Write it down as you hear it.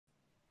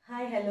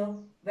Hi,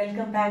 hello.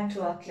 Welcome back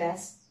to our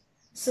class.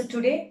 So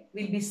today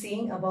we'll be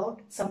seeing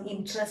about some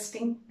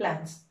interesting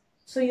plants.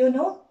 So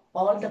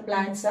all the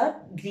plants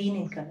are green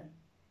in color.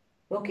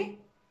 Okay?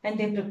 And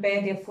they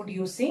prepare their food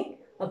using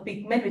a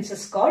pigment which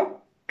is called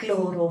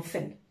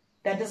chlorophyll.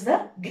 That is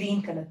the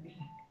green color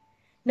pigment.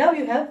 Now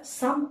you have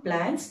some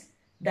plants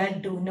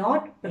that do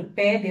not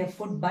prepare their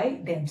food by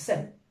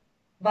themselves.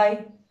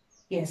 Why?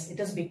 Yes, it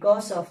is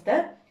because of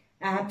the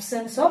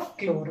absence of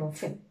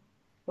chlorophyll.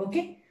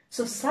 Okay?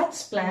 So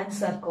such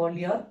plants are called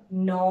your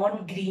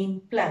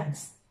non-green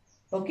plants.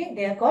 Okay?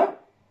 They are called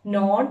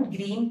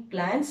non-green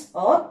plants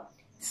or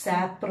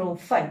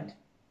saprophyte.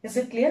 Is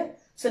it clear?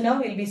 So now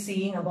we'll be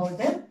seeing about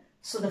them.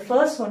 So the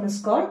first one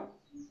is called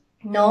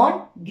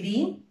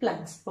non-green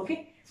plants.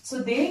 Okay?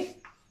 So they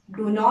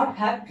do not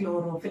have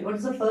chlorophyll. What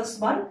is the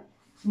first one?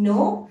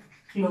 No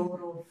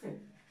chlorophyll.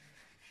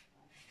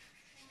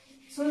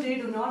 So they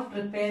do not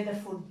prepare the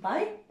food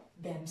by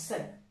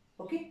themselves.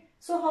 Okay?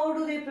 So how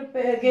do they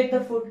get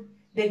the food?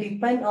 They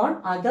depend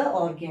on other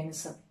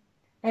organisms.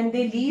 And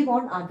they live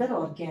on other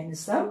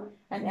organisms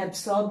and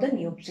absorb the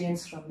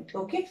nutrients from it.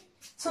 Okay?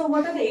 So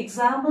what are the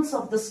examples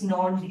of this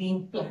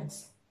non-green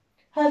plants?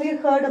 Have you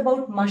heard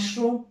about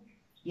mushroom?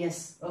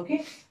 Yes.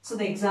 Okay? So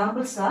the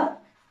examples are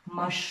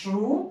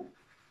mushroom,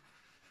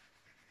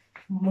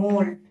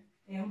 mold,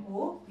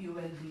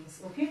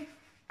 M-O-U-L-D-S. Okay?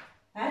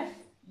 And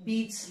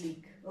beech leaf.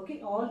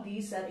 Okay, all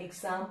these are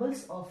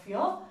examples of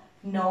your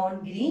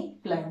non-green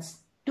plants.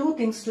 Two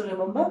things to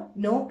remember: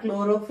 no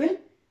chlorophyll,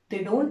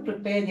 they don't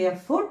prepare their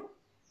food,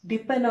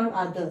 depend on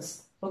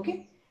others.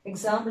 Okay,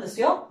 example is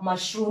your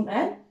mushroom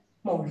and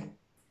mold.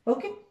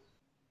 Okay,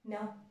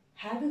 now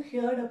have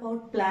you heard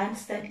about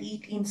plants that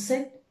eat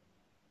insect?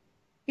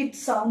 It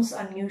sounds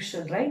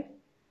unusual, right?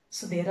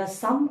 So there are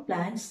some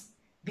plants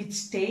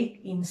which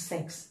take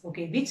insects,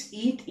 okay, which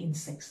eat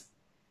insects.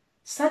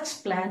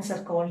 Such plants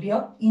are called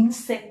your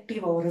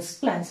insectivorous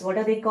plants. What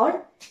are they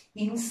called?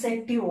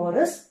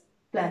 Insectivorous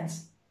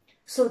plants.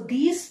 So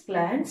these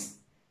plants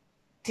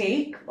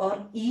take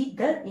or eat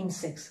the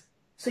insects.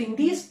 So in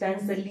these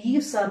plants, the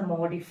leaves are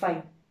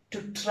modified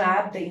to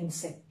trap the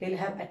insect. They'll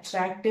have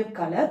attractive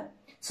color.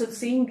 So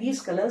seeing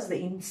these colors, the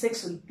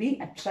insects will be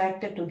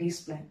attracted to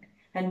these plants.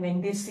 And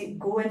when they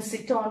go and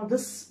sit on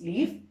this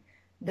leaf,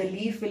 the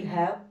leaf will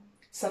have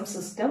some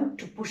system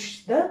to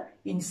push the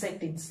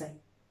insect inside.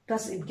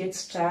 Thus it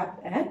gets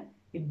trapped and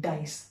it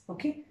dies.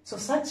 Okay. So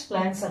such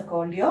plants are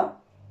called your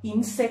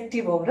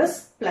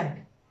insectivorous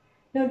plant.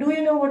 Now do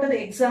you know what are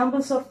the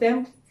examples of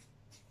them?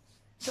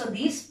 So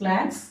these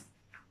plants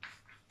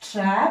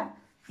trap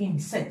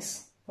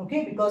insects.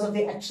 Okay. Because of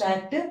the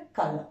attractive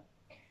color.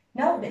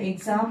 Now the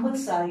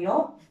examples are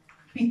your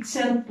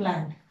pitcher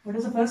plant. What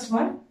is the first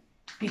one?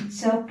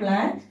 Pitcher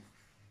plant.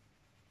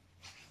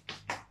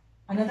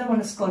 Another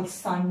one is called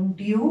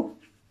sundew.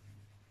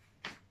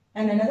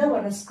 And another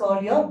one is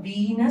called your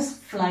Venus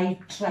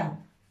flytrap.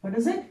 What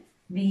is it?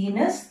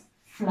 Venus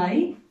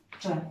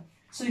flytrap.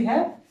 So you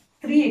have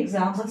three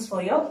examples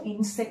for your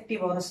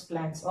insectivorous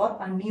plants or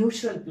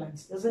unusual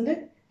plants, isn't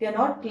it? They are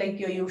not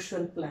like your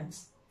usual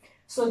plants.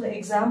 So the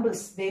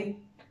examples, they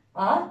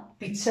are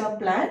pitcher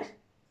plant,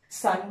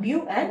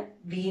 sundew and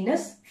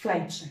Venus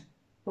flytrap.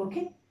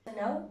 Okay. So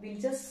now we'll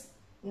just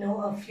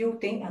know a few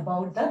things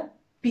about the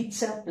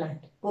pitcher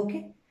plant.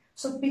 Okay.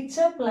 So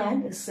pitcher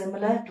plant is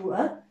similar to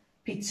a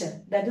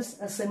pitcher, that is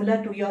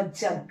similar to your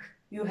jug.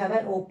 You have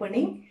an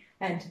opening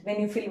and when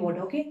you fill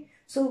water, okay.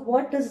 So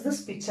what is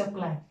this pitcher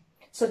plant?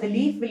 So the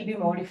leaf will be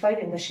modified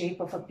in the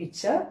shape of a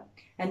pitcher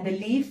and the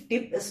leaf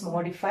tip is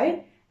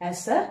modified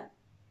as a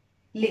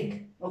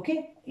lid.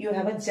 Okay, you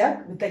have a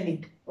jug with a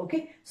lid.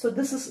 Okay, so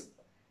this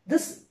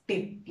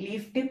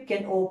leaf tip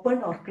can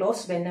open or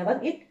close whenever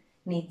it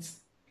needs.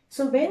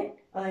 So when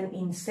an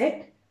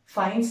insect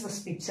finds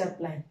this pitcher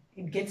plant,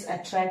 it gets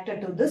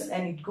attracted to this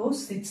and it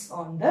goes sits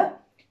on the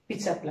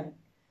pitcher plant.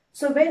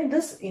 So when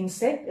this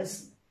insect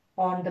is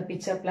on the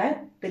pitcher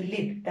plant, the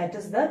lid, that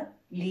is the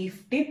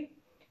leaf tip,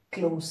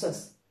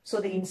 closes. So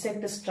the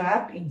insect is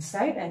trapped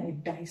inside and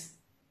it dies.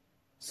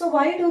 So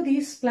why do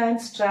these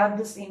plants trap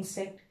this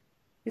insect?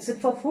 Is it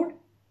for food?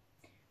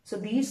 So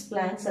these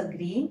plants are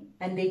green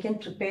and they can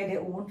prepare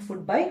their own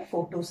food by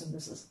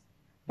photosynthesis.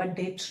 But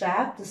they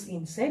trap this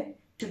insect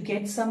to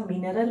get some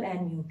mineral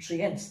and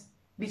nutrients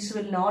which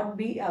will not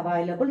be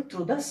available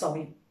through the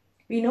soil.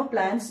 We know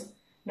plants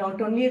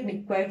not only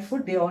require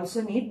food, they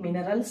also need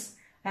minerals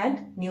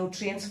and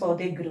nutrients for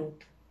their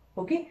growth.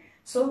 Okay.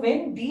 So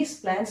when these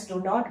plants do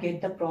not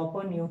get the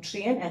proper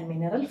nutrient and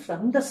mineral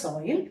from the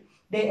soil,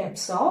 they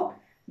absorb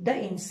the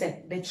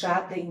insect. They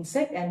trap the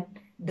insect and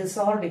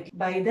dissolve it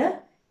by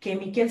the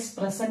chemicals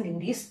present in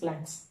these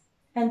plants.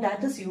 And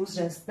that is used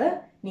as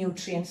the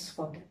nutrients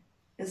for them.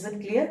 Is it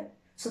clear?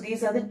 So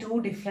these are the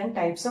two different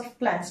types of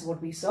plants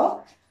what we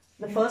saw.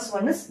 The first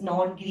one is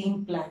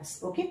non-green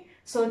plants. Okay.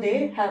 So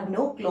they have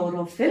no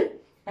chlorophyll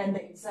and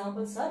the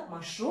examples are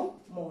mushroom,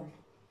 mold.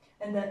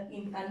 And the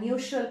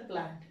unusual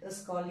plant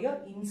is called your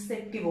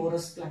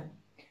insectivorous plant.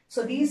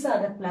 So these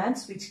are the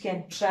plants which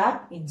can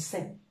trap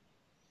insect.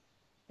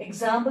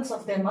 Examples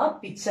of them are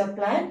pitcher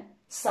plant,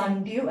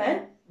 sundew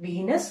and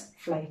Venus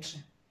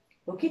flytrap.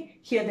 Okay,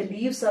 here the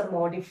leaves are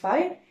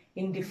modified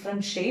in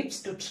different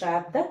shapes to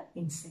trap the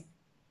insect.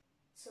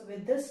 So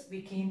with this,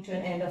 we came to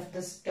an end of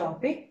this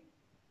topic.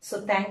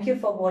 So thank you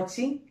for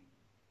watching.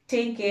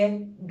 Take care,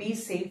 be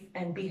safe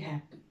and be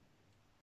happy.